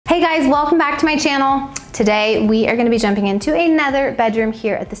Hey guys, welcome back to my channel. Today we are going to be jumping into another bedroom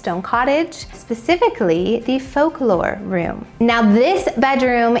here at the Stone Cottage, specifically the Folklore room. Now this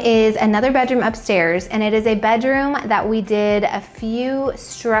bedroom is another bedroom upstairs, and it is a bedroom that we did a few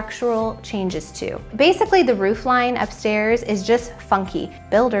structural changes to. Basically the roof line upstairs is just funky.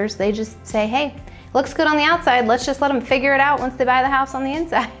 Builders, they just say, hey, looks good on the outside, let's just let them figure it out once they buy the house on the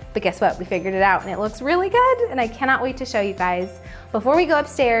inside. But guess what, we figured it out and it looks really good, and I cannot wait to show you guys. Before we go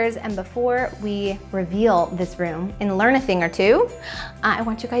upstairs and before we reveal this room and learn a thing or two, I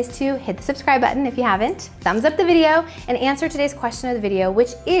want you guys to hit the subscribe button if you haven't, thumbs up the video, and answer today's question of the video,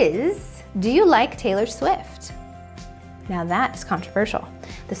 which is, do you like Taylor Swift? Now that is controversial.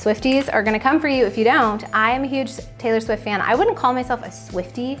 The Swifties are gonna come for you if you don't. I am a huge Taylor Swift fan. I wouldn't call myself a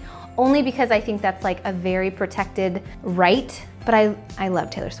Swiftie, only because I think that's like a very protected right, but I love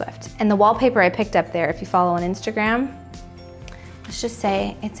Taylor Swift. And the wallpaper I picked up there, if you follow on Instagram, let's just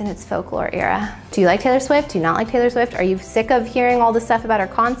say it's in its folklore era. Do you like Taylor Swift? Do you not like Taylor Swift? Are you sick of hearing all the stuff about her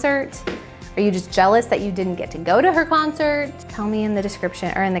concert? Are you just jealous that you didn't get to go to her concert? Tell me in the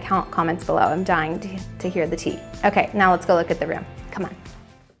description or in the comments below. I'm dying to hear the tea. Okay, now let's go look at the room. Come on.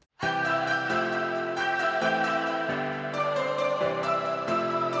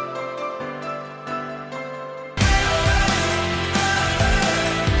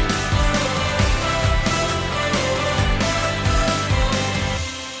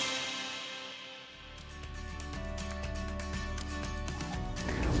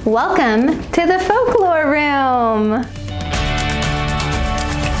 Welcome to the Folklore room.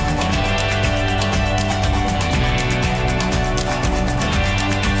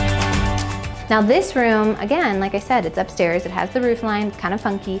 Now this room, again, like I said, it's upstairs. It has the roof line, it's kind of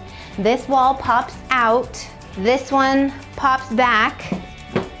funky. This wall pops out. This one pops back.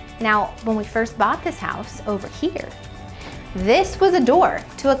 Now, when we first bought this house over here, this was a door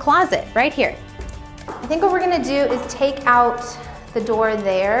to a closet right here. I think what we're gonna do is take out the door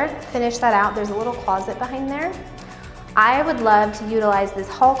there, finish that out. There's a little closet behind there. I would love to utilize this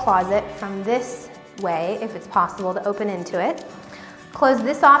hall closet from this way, if it's possible, to open into it. Close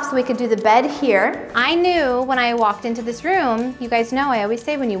this off so we could do the bed here. I knew when I walked into this room, you guys know I always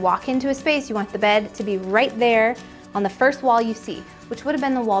say when you walk into a space, you want the bed to be right there on the first wall you see, which would have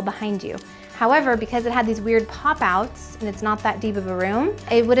been the wall behind you. However, because it had these weird pop-outs and it's not that deep of a room,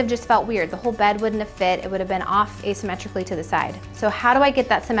 it would have just felt weird. The whole bed wouldn't have fit. It would have been off asymmetrically to the side. So how do I get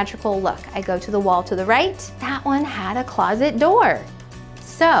that symmetrical look? I go to the wall to the right. That one had a closet door.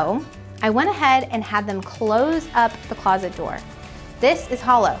 So I went ahead and had them close up the closet door. This is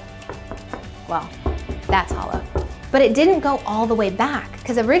hollow. Well, that's hollow. But it didn't go all the way back,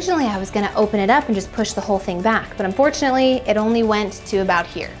 because originally I was gonna open it up and just push the whole thing back. But unfortunately, it only went to about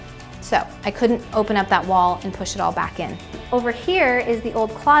here. So I couldn't open up that wall and push it all back in. Over here is the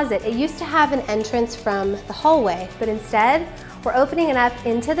old closet. It used to have an entrance from the hallway, but instead we're opening it up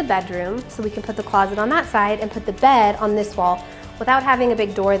into the bedroom so we can put the closet on that side and put the bed on this wall without having a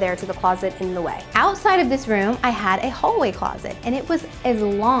big door there to the closet in the way. Outside of this room, I had a hallway closet, and it was as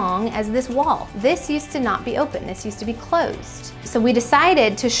long as this wall. This used to not be open. This used to be closed. So we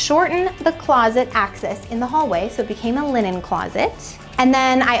decided to shorten the closet access in the hallway, so it became a linen closet. And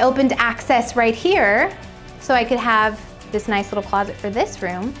then I opened access right here so I could have this nice little closet for this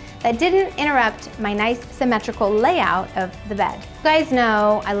room that didn't interrupt my nice symmetrical layout of the bed. You guys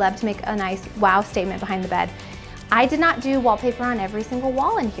know I love to make a nice wow statement behind the bed. I did not do wallpaper on every single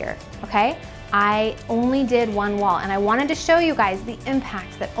wall in here, okay? I only did one wall, and I wanted to show you guys the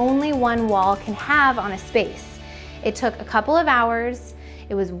impact that only one wall can have on a space. It took a couple of hours.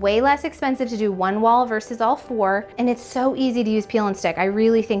 It was way less expensive to do one wall versus all four, and it's so easy to use peel and stick. I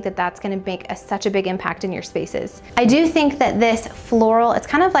really think that that's gonna make such a big impact in your spaces. I do think that this floral, it's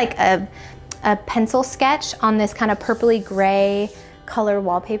kind of like a pencil sketch on this kind of purpley gray color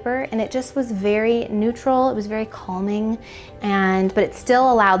wallpaper, and it just was very neutral. It was very calming, but it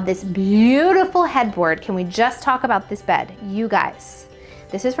still allowed this beautiful headboard. Can we just talk about this bed? You guys,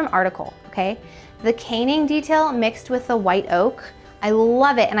 this is from Article, okay? The caning detail mixed with the white oak, I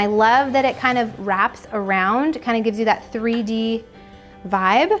love it, and I love that it kind of wraps around. It kind of gives you that 3D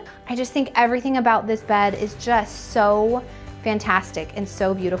vibe. I just think everything about this bed is just so fantastic and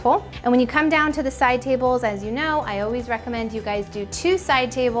so beautiful. And when you come down to the side tables, as you know, I always recommend you guys do 2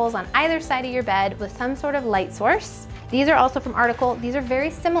 side tables on either side of your bed with some sort of light source. These are also from Article. These are very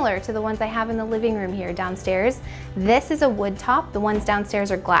similar to the ones I have in the living room here downstairs. This is a wood top. The ones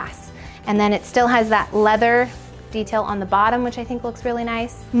downstairs are glass. And then it still has that leather detail on the bottom, which I think looks really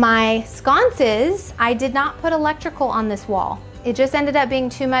nice. My sconces, I did not put electrical on this wall. It just ended up being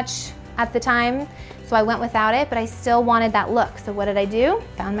too much at the time. So I went without it, but I still wanted that look. So what did I do?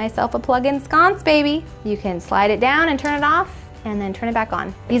 Found myself a plug-in sconce, baby. You can slide it down and turn it off and then turn it back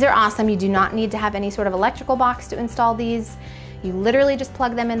on. These are awesome. You do not need to have any sort of electrical box to install these. You literally just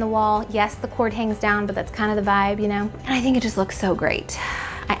plug them in the wall. Yes, the cord hangs down, but that's kind of the vibe, you know? And I think it just looks so great.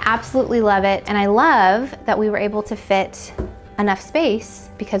 I absolutely love it. And I love that we were able to fit enough space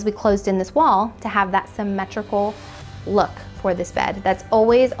because we closed in this wall to have that symmetrical look for this bed. That's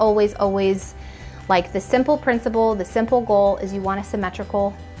always, always, always like the simple principle, the simple goal is you want a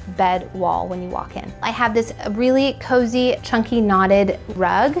symmetrical bed wall when you walk in. I have this really cozy, chunky, knotted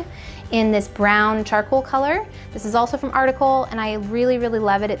rug in this brown charcoal color. This is also from Article, and I really, really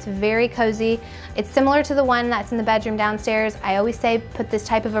love it. It's very cozy. It's similar to the one that's in the bedroom downstairs. I always say put this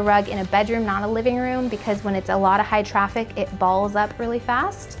type of a rug in a bedroom, not a living room, because when it's a lot of high traffic, it balls up really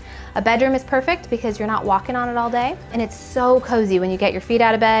fast. A bedroom is perfect because you're not walking on it all day, and it's so cozy. When you get your feet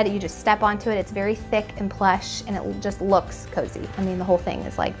out of bed, you just step onto it. It's very thick and plush, and it just looks cozy. I mean, the whole thing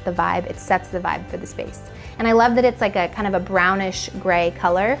is like the vibe. It sets the vibe for the space. And I love that it's like a kind of a brownish gray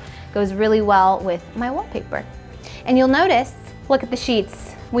color. Goes really well with my wallpaper. And you'll notice, look at the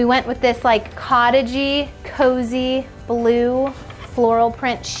sheets. We went with this like cottagey, cozy blue floral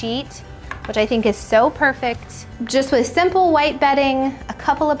print sheet, which I think is so perfect. Just with simple white bedding, a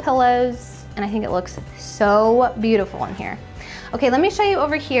couple of pillows, and I think it looks so beautiful in here. Okay, let me show you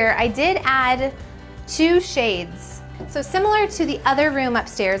over here. I did add 2 shades. So similar to the other room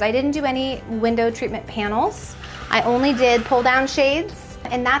upstairs, I didn't do any window treatment panels. I only did pull down shades,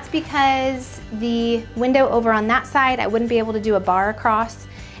 and that's because the window over on that side, I wouldn't be able to do a bar across,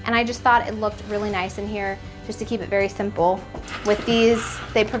 and I just thought it looked really nice in here just to keep it very simple. With these,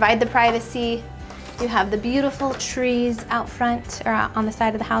 they provide the privacy. You have the beautiful trees out front or out on the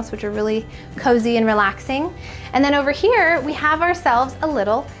side of the house, which are really cozy and relaxing. And then over here, we have ourselves a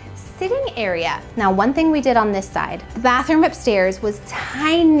little sitting area. Now, one thing we did on this side, the bathroom upstairs was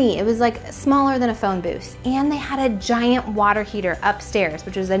tiny. It was like smaller than a phone booth. And they had a giant water heater upstairs,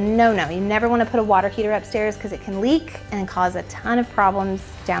 which was a no-no. You never want to put a water heater upstairs because it can leak and cause a ton of problems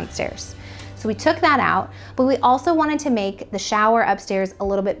downstairs. So we took that out, but we also wanted to make the shower upstairs a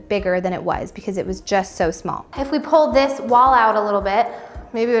little bit bigger than it was because it was just so small. If we pulled this wall out a little bit,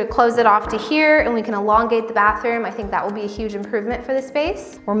 maybe we would close it off to here and we can elongate the bathroom. I think that will be a huge improvement for the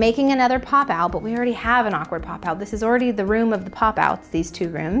space. We're making another pop out, but we already have an awkward pop out. This is already the room of the pop outs, these 2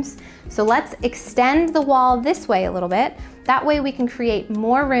 rooms. So let's extend the wall this way a little bit. That way we can create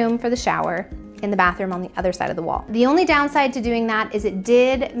more room for the shower in the bathroom on the other side of the wall. The only downside to doing that is it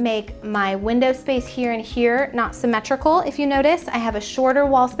did make my window space here and here not symmetrical. If you notice, I have a shorter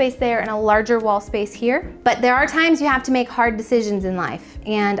wall space there and a larger wall space here. But there are times you have to make hard decisions in life,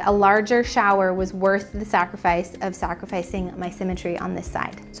 and a larger shower was worth the sacrifice of sacrificing my symmetry on this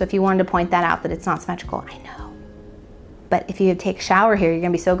side. So if you wanted to point that out that it's not symmetrical, I know. But if you take a shower here, you're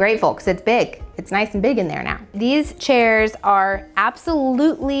gonna be so grateful because it's big. It's nice and big in there now. These chairs are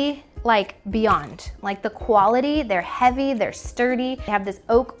absolutely like beyond, like the quality, they're heavy, they're sturdy. They have this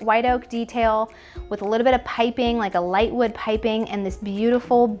white oak detail with a little bit of piping, like a light wood piping, and this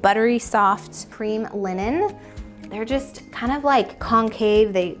beautiful buttery soft cream linen. They're just kind of like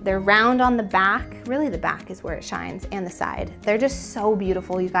concave. They're round on the back. Really the back is where it shines, and the side. They're just so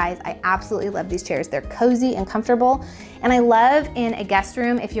beautiful, you guys. I absolutely love these chairs. They're cozy and comfortable. And I love in a guest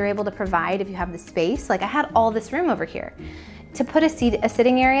room, if you're able to provide, if you have the space, like I had all this room over here. To put a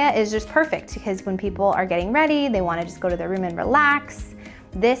sitting area is just perfect because when people are getting ready, they want to just go to their room and relax.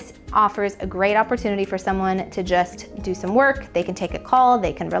 This offers a great opportunity for someone to just do some work. They can take a call,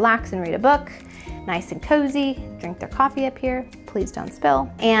 they can relax and read a book, nice and cozy, drink their coffee up here, please don't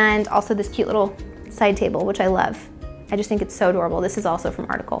spill. And also this cute little side table, which I love. I just think it's so adorable. This is also from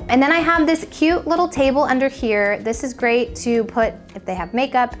Article. And then I have this cute little table under here. This is great to put if they have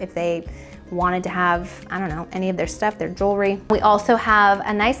makeup, if they wanted to have, I don't know, any of their stuff, their jewelry. We also have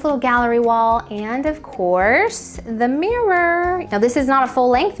a nice little gallery wall and of course, the mirror. Now this is not a full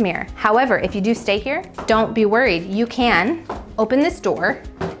length mirror. However, if you do stay here, don't be worried. You can open this door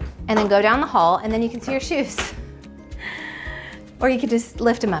and then go down the hall and then you can see your shoes. Or you could just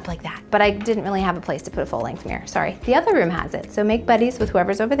lift them up like that. But I didn't really have a place to put a full length mirror, sorry. The other room has it, so make buddies with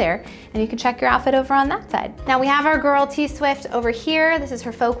whoever's over there and you can check your outfit over on that side. Now we have our girl T Swift over here. This is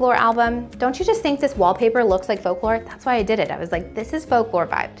her Folklore album. Don't you just think this wallpaper looks like Folklore? That's why I did it. I was like, this is Folklore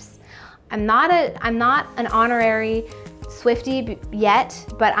vibes. I'm not an honorary Swiftie yet,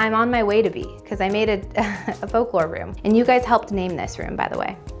 but I'm on my way to be because I made a Folklore room. And you guys helped name this room, by the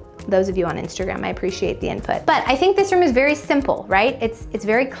way. those of you on Instagram. I appreciate the input. But I think this room is very simple, right? It's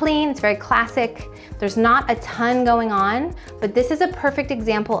very clean, it's very classic. There's not a ton going on, but this is a perfect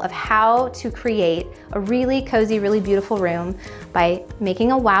example of how to create a really cozy, really beautiful room by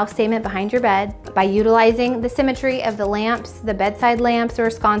making a wow statement behind your bed, by utilizing the symmetry of the lamps, the bedside lamps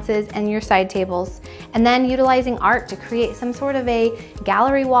or sconces, and your side tables, and then utilizing art to create some sort of a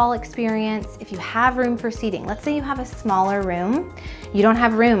gallery wall experience. If you have room for seating, let's say you have a smaller room, you don't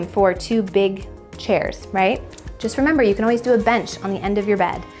have room for 2 big chairs, right? Just remember, you can always do a bench on the end of your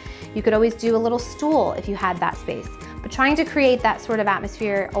bed. You could always do a little stool if you had that space. But trying to create that sort of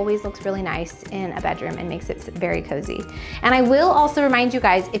atmosphere always looks really nice in a bedroom and makes it very cozy. And I will also remind you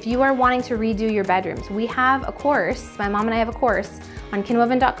guys, if you are wanting to redo your bedrooms, we have a course, my mom and I have a course on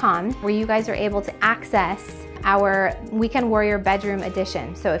kinwoven.com where you guys are able to access our Weekend Warrior Bedroom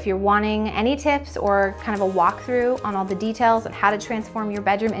Edition. So if you're wanting any tips or kind of a walkthrough on all the details of how to transform your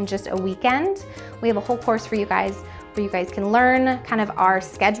bedroom in just a weekend, we have a whole course for you guys where you guys can learn kind of our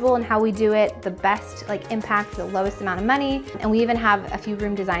schedule and how we do it, the best impact for the lowest amount of money. And we even have a few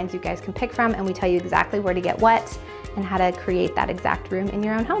room designs you guys can pick from, and we tell you exactly where to get what and how to create that exact room in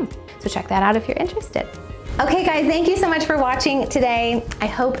your own home. So check that out if you're interested. Okay guys, thank you so much for watching today. I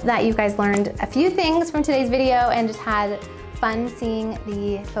hope that you guys learned a few things from today's video and just had fun seeing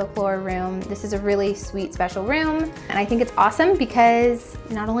the Folklore room. This is a really sweet, special room. And I think it's awesome because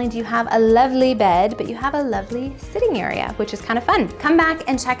not only do you have a lovely bed, but you have a lovely sitting area, which is kind of fun. Come back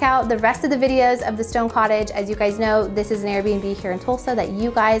and check out the rest of the videos of the Stone Cottage. As you guys know, this is an Airbnb here in Tulsa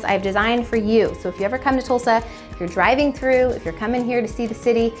that I've designed for you. So if you ever come to Tulsa, if you're driving through, if you're coming here to see the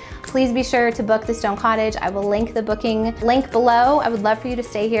city, please be sure to book the Stone Cottage. I will link the booking link below. I would love for you to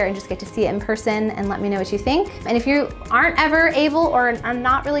stay here and just get to see it in person and let me know what you think. And if you aren't ever able or are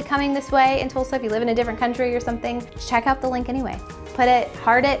not really coming this way in Tulsa, if you live in a different country or something, check out the link anyway.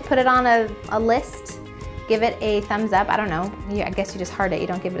 Heart it, put it on a list, give it a thumbs up. I don't know, I guess you just heart it, you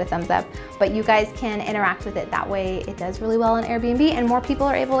don't give it a thumbs up, but you guys can interact with it. That way it does really well on Airbnb and more people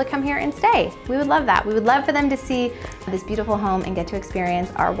are able to come here and stay. We would love that. We would love for them to see this beautiful home and get to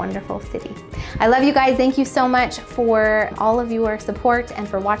experience our wonderful city. I love you guys. Thank you so much for all of your support and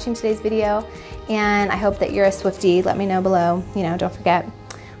for watching today's video. And I hope that you're a Swiftie. Let me know below. Don't forget.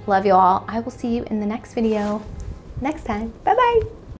 Love you all. I will see you in the next video next time. Bye-bye.